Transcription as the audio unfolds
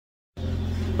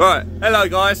Right, hello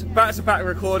guys, back to back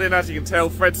recording. As you can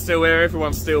tell, Fred's still here,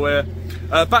 everyone's still here.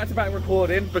 Back to back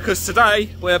recording because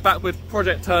today we're back with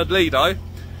Project Turdlido.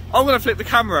 I'm going to flip the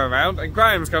camera around and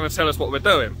Graham's going to tell us what we're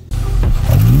doing.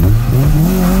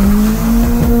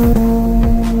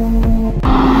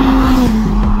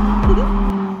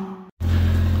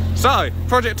 So,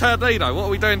 Project Turdlido, what are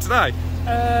we doing today?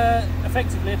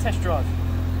 Effectively a test drive.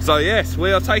 So yes,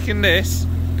 we are taking this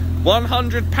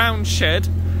 £100 shed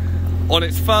on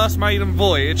its first maiden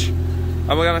voyage, and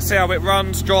we're going to see how it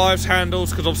runs, drives,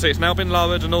 handles, because obviously it's now been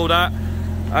lowered and all that.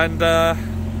 And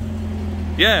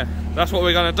yeah, that's what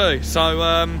we're going to do.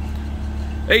 So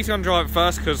he's going to drive it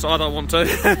first because I don't want to.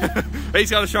 He's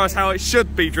going to show us how it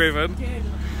should be driven,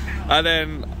 and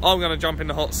then I'm going to jump in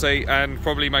the hot seat and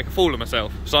probably make a fool of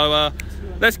myself. So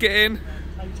let's get in.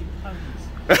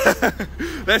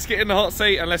 Let's get in the hot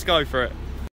seat and let's go for it.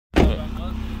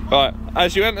 Right,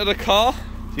 as you enter the car,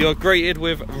 you're greeted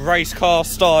with race car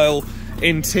style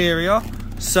interior.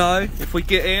 So if we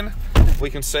get in, we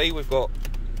can see we've got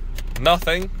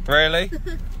nothing really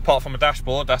apart from a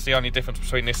dashboard. That's the only difference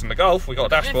between this and the Golf. We've got a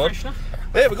dashboard.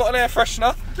 Yeah, we've got an air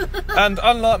freshener. And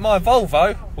unlike my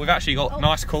Volvo, we've actually got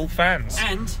nice cool fans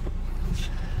and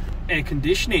air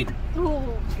conditioning. Ooh.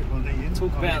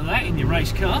 Talk about that in your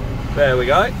race car. There we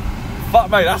go.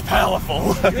 Fuck me, that's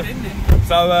powerful. Good, isn't it?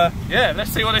 So yeah,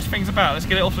 let's see what this thing's about. Let's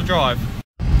get it off the drive.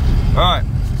 Right,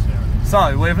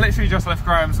 so we've literally just left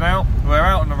Graham's now. We're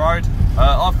out on the road.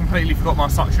 I've completely forgot my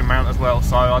suction mount as well,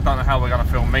 so I don't know how we're going to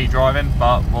film me driving,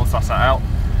 but we'll suss that out.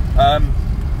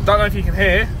 Don't know if you can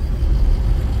hear,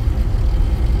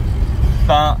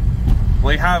 but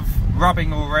we have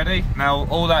rubbing already. Now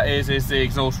all that is the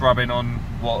exhaust rubbing on,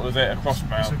 what was it, a cross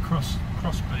mount? It's a cross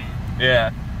beam.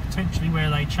 Yeah. Potentially where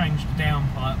they changed the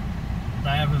downpipe,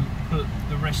 they haven't put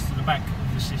the rest of the back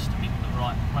of the system in the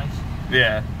right place.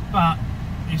 Yeah. But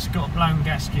it's got a blown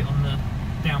gasket on the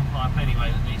downpipe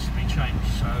anyway that needs to be changed,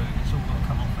 so it's all got to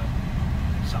come off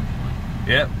at some point.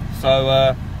 Yep.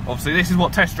 So obviously this is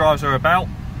what test drives are about.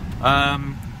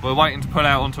 We're waiting to pull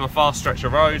out onto a fast stretch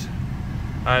of road,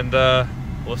 and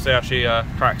we'll see how she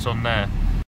cracks on there.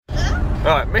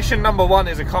 Right, mission number 1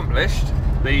 is accomplished.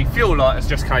 The fuel light has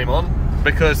just came on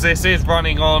because this is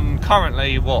running on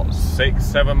currently what,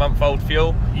 6-7 month old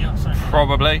fuel? Yeah, so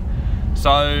probably.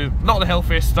 So not the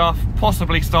healthiest stuff,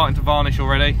 possibly starting to varnish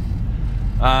already.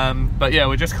 But yeah,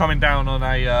 we're just coming down on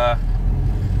a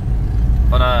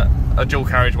dual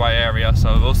carriageway area,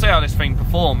 so we'll see how this thing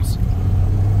performs. Not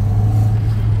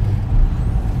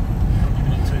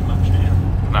giving it too much now.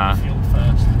 Nah. Fuel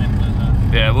first, and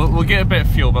then yeah, we'll get a bit of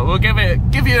fuel, but we'll give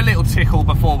you a little tickle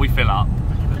before we fill up.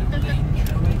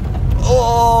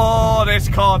 Oh, this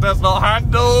car does not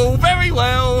handle very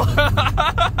well.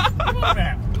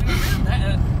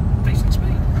 Decent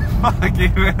speed.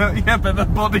 Yeah, but the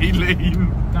body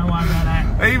lean. Don't worry about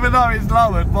that. Even though it's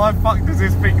lowered, why fuck does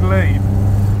this thing lean?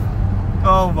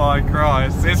 Oh my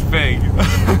Christ, this thing.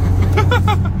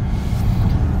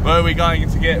 Where are we going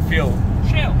to get fuel?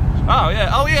 Shell. Oh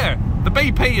yeah. The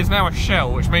BP is now a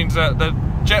Shell, which means that the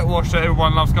jet wash that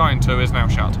everyone loves going to is now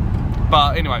shut.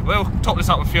 But anyway, we'll top this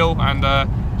up with fuel and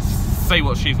see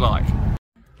what she's like.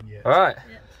 Yeah. Alright.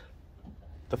 Yeah.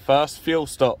 The first fuel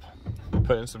stop.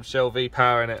 Putting some Shell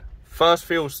V-Power in it. First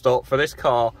fuel stop for this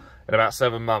car in about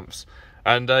 7 months.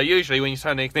 And usually when you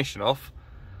turn the ignition off,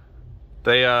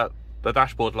 the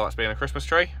dashboard lights being a Christmas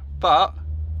tree. But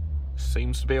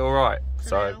seems to be alright.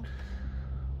 So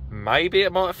maybe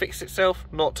it might have fixed itself,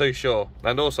 not too sure.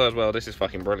 And also as well, this is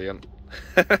fucking brilliant.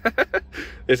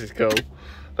 This is cool.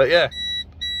 But yeah.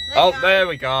 There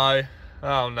we go.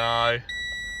 Oh no.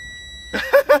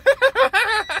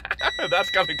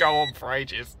 That's going to go on for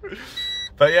ages.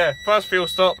 But yeah, first fuel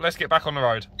stop, let's get back on the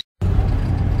road.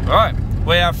 Right,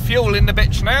 we have fuel in the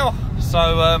bitch now. So,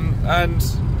 and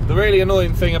the really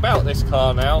annoying thing about this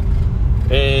car now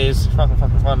is, if I can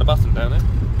fucking find the button down there.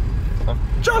 I've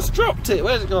just dropped it,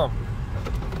 where's it gone?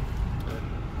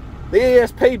 The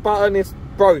ESP button is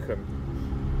broken.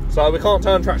 So we can't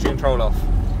turn traction control off.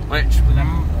 Which,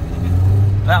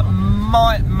 that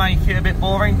might make it a bit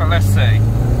boring, but let's see.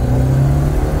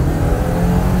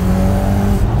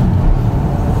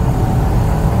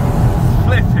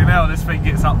 Flipping hell, this thing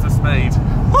gets up to speed.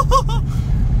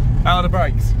 How are the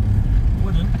brakes?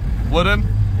 Wooden? But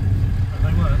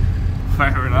they work.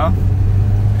 Fair enough.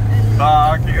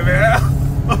 Fucking hell.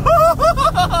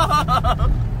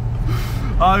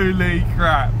 Holy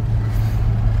crap.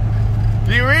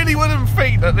 You really wouldn't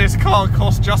think that this car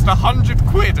cost just 100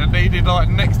 quid and needed like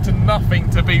next to nothing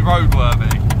to be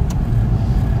roadworthy.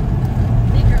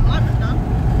 Need your alignment done.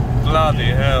 Bloody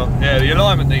hell. Yeah, the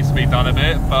alignment needs to be done a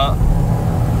bit, but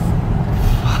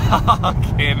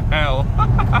Fucking hell.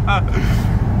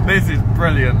 This is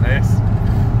brilliant, this.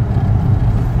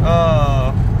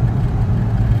 Oh.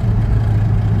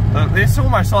 It's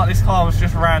almost like this car was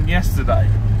just ran yesterday.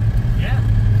 Yeah.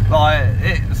 Like,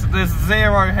 there's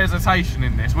zero hesitation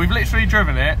in this. We've literally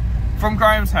driven it from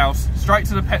Graham's house straight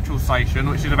to the petrol station,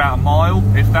 which is about a mile,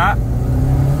 if that.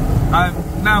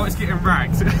 And now it's getting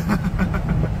ragged.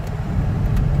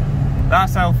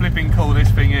 That's how flipping cool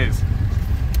this thing is.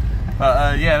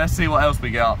 But yeah, let's see what else we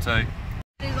get up to.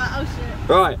 He's like, oh shit.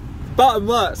 Right, button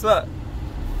works, look.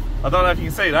 I don't know if you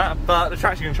can see that, but the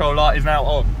traction control light is now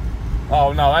on.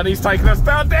 Oh no, and he's taking us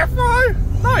down death row!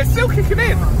 No, it's still kicking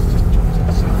in!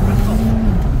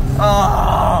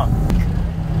 Ah!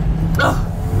 Oh.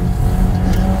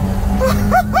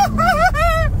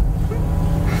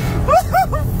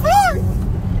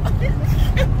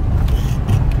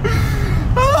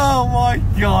 Oh my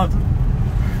god!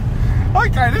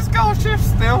 Okay, this car shifts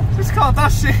still. This car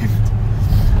does shift.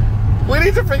 We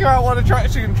need to figure out why the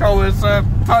traction control has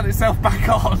turned itself back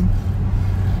on.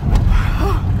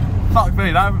 Fuck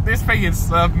me, this thing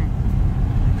is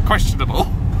questionable.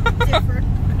 Different.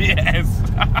 Yes.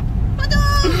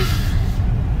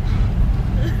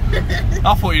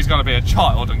 I thought he was going to be a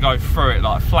child and go through it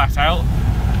like flat out.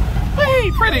 Hey,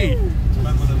 pretty. I'm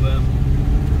going to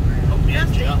pop the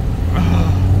engine up.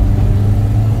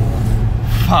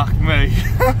 Fuck me.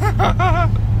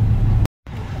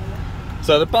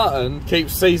 So the button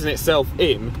keeps seizing itself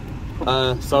in,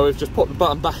 so we've just popped the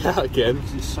button back out again.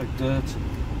 It's so dirty.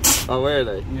 Oh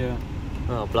really? Yeah.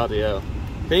 Oh bloody hell.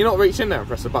 Can you not reach in there and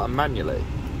press the button manually?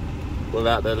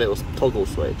 Without the little toggle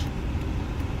switch?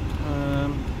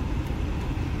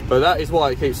 But that is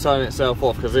why it keeps turning itself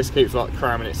off, because this keeps like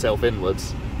cramming itself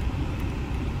inwards.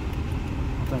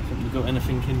 I don't think we've got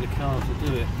anything in the car to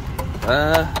do it.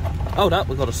 Hold up,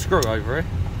 we've got a screw over here.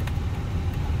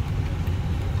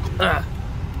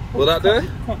 Will that do it?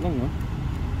 Quite long one.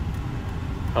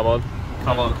 Come on,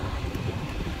 come on.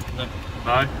 No.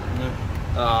 No? No.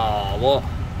 Ah, what?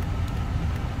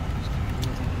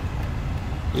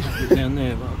 Put it down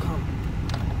there, but I can't.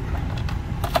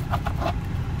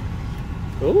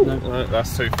 Ooh, No. no,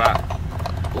 that's too fat.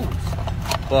 Ooh.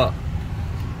 What?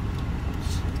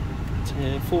 It's a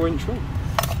 4-inch rim.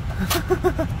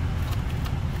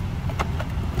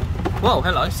 Whoa,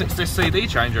 hello, 6-disc CD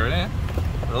changer in here.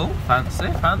 Oh,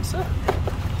 fancy, fancy.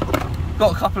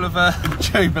 Got a couple of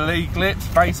Jubilee clips,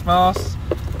 face masks.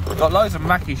 Got loads of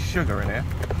Mackie sugar in here.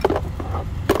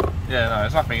 Yeah, no,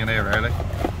 there's nothing in here really.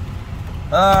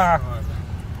 Ah!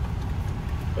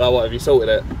 Oh, what, have you sorted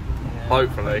it? Yeah,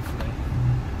 Hopefully.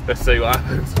 Let's see what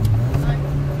happens.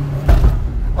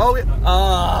 Oh, yeah.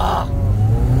 Ah!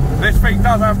 This thing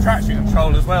does have traction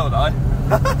control as well, though.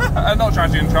 Not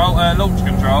traction control, launch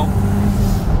control.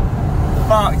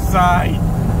 Fuck's sake.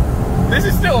 This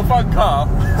is still a fun car.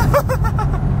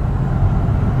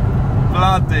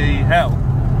 Bloody hell.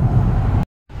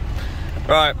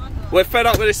 Right, we're fed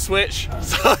up with this switch,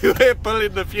 so we're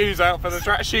pulling the fuse out for the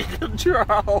traction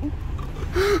control.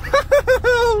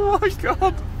 Oh my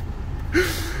god.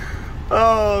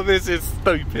 Oh, this is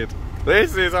stupid.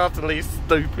 This is utterly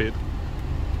stupid.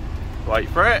 Wait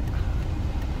for it.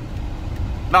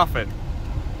 Nothing.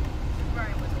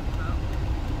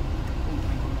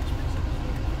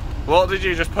 What did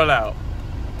you just pull out?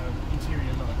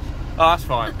 Interior lights. Oh, that's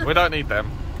fine. We don't need them.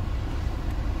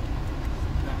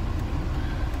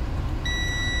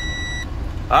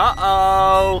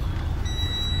 Uh-oh.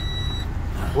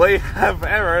 We have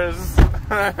errors.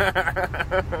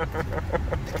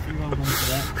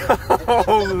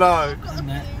 Oh no.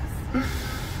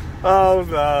 Oh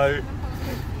no.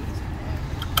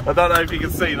 I don't know if you can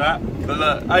see that, but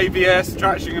look, ABS,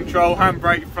 traction control,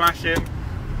 handbrake flashing.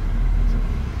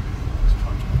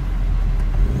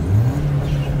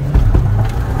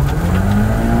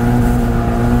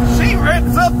 She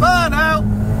rips a burnout.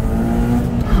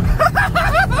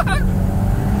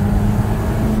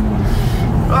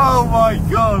 Oh my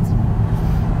god.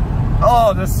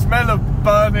 Oh, the smell of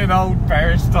burning old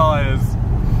bearish tyres.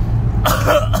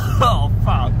 Oh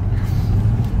fuck.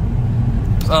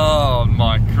 Oh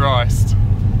my Christ.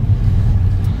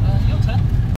 Your turn.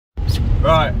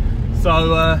 Right,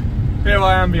 so here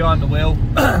I am behind the wheel.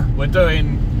 We're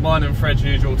doing mine and Fred's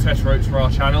usual test routes for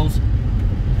our channels.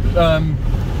 I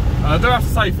do have to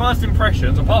say, first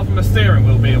impressions, apart from the steering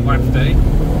wheel being wafty,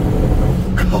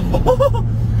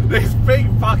 this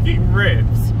thing fucking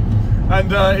rips.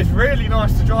 And it's really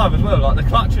nice to drive as well. Like, the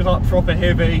clutch is like proper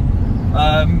heavy.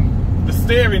 The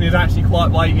steering is actually quite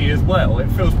weighty as well. It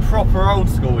feels proper old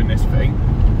school in this thing.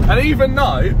 And even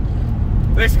though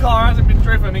this car hasn't been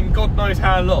driven in God knows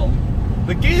how long,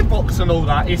 the gearbox and all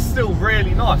that is still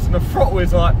really nice, and the throttle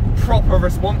is like proper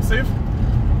responsive.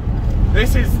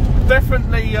 This is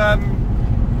definitely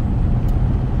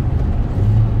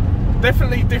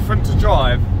definitely different to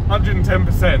drive,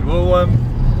 110%.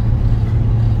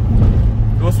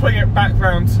 We'll swing it back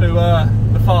round to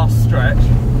the fast stretch.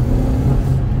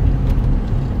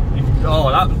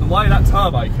 Oh, the way that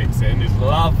turbo kicks in is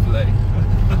lovely.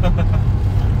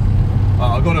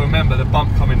 Oh, I've got to remember the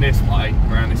bump coming this way,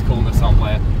 around this corner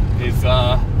somewhere, is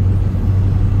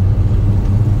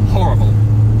horrible.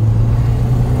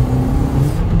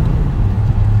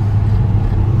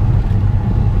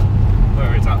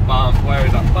 Where is that bump? Where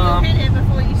is that bump? You'll hit it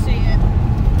before you see it.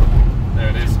 There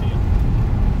it is.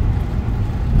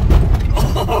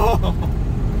 Oh.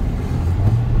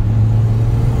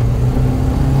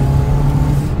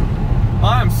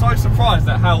 I am so surprised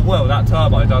at how well that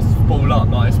turbo does spool up.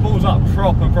 Like, it spools up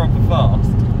proper fast.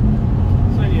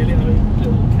 It's only a little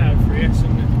cab 3S,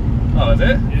 isn't it? Oh, is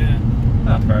it? Yeah.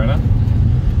 That's fair enough.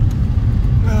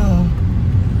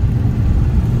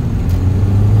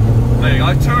 There you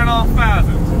go,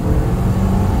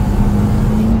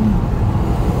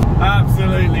 2,500.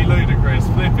 Absolutely ludicrous,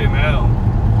 flipping hell.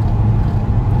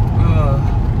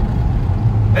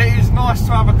 It is nice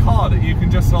to have a car that you can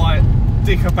just like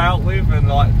dick about with and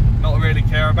like not really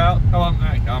care about. Come on,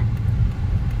 there you come.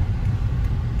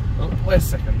 Oh, where's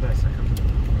second? There's second.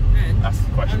 And that's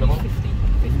questionable. Only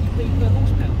 50p per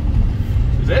horsepower.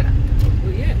 Is it?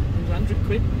 Well, yeah, it was 100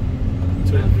 quid,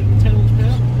 210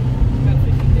 horsepower, about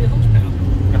 50p a horsepower.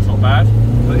 That's not bad.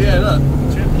 But yeah, look.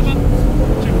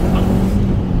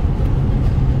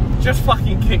 Just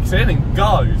fucking kicks in and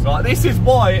goes. Like, this is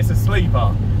why it's a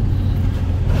sleeper.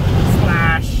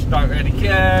 Slash, don't really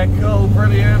care, cool,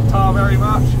 brilliant, tar very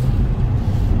much.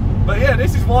 But yeah,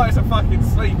 this is why it's a fucking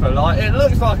sleeper. Like, it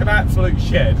looks like an absolute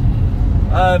shed.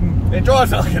 It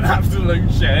drives like an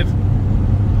absolute shed,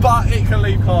 but it can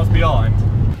leave cars behind.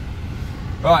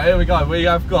 Right, here we go. We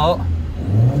have got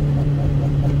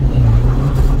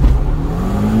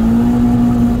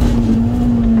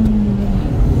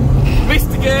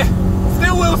Mr. Gear,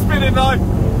 still wheel spinning though.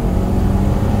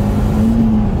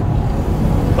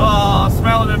 Oh,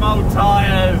 smell them old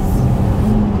tyres.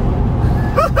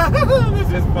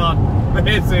 This is fun.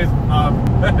 This is fun.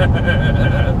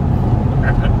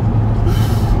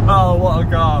 Oh, what a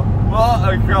car.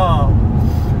 What a car.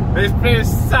 It's been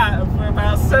sat for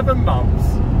about 7 months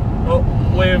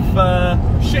with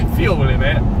shit fuel in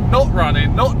it, not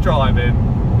running, not driving.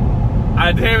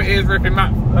 And here it is ripping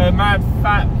mad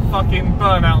fat fucking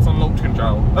burnouts on launch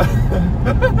control.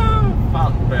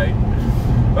 Fuck me.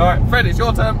 Alright, Fred, it's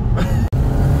your turn.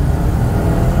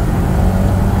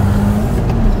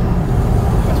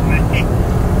 That's me.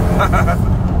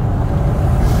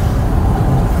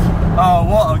 Oh,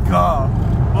 what a car.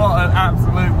 What an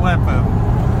absolute weapon.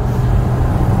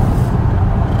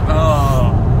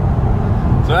 Oh.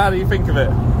 So how do you think of it?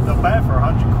 Not bad for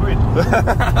 100 quid.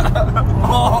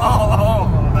 Oh,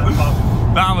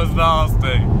 that was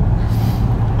nasty.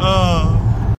 Oh.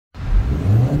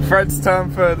 Fred's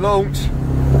turn for launch.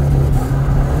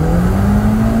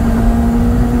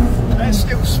 That's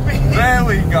still spinning. There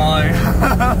we go.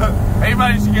 He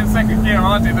managed to get second gear,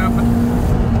 I didn't.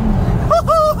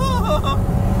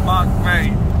 Fuck me.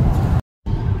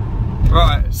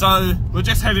 Right, so we're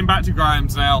just heading back to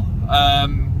Graham's now.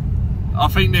 I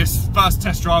think this first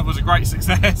test drive was a great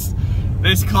success.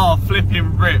 This car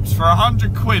flipping rips for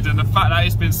 100 quid, and the fact that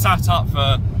it's been sat up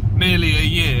for nearly a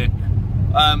year.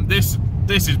 This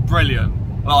is brilliant.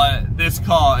 Like, this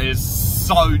car is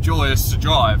so joyous to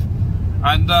drive,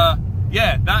 and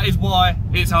yeah, that is why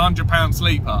it's a £100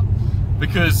 sleeper.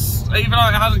 Because even though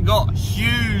it hasn't got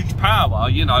huge power,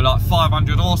 you know, like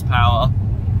 500 horsepower,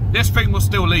 this thing will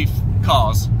still leave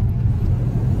cars.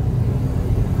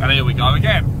 And here we go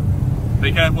again.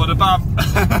 Be careful of the bump.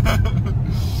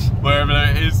 Wherever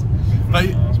it is. But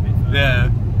yeah.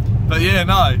 But yeah,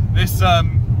 no, this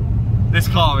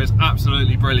car is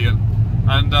absolutely brilliant.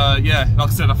 And yeah, like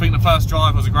I said, I think the first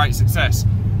drive was a great success.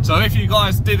 So if you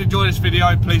guys did enjoy this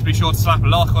video, please be sure to slap a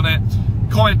like on it.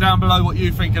 Comment down below what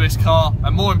you think of this car,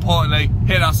 and more importantly,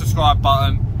 hit that subscribe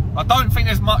button. I don't think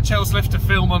there's much else left to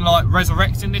film on like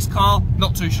resurrecting this car.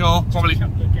 Not too sure. Probably a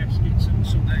couple of gaskets and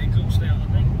sort that exhaust out, I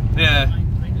think. Yeah.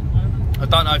 I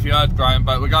don't know if you heard, Graham,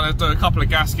 but we're going to do a couple of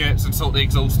gaskets and sort the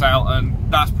exhaust out, and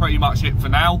that's pretty much it for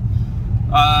now.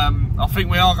 I think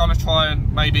we are going to try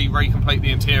and maybe recomplete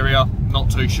the interior. Not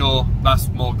too sure. That's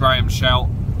more Graham's shout.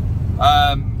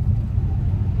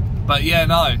 But yeah,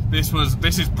 no, this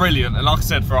is brilliant, and like I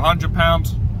said, for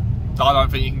 £100, I don't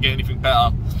think you can get anything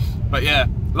better. But yeah,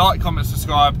 Like, comment,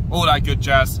 subscribe, all that good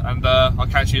jazz, and I'll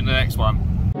catch you in the next one.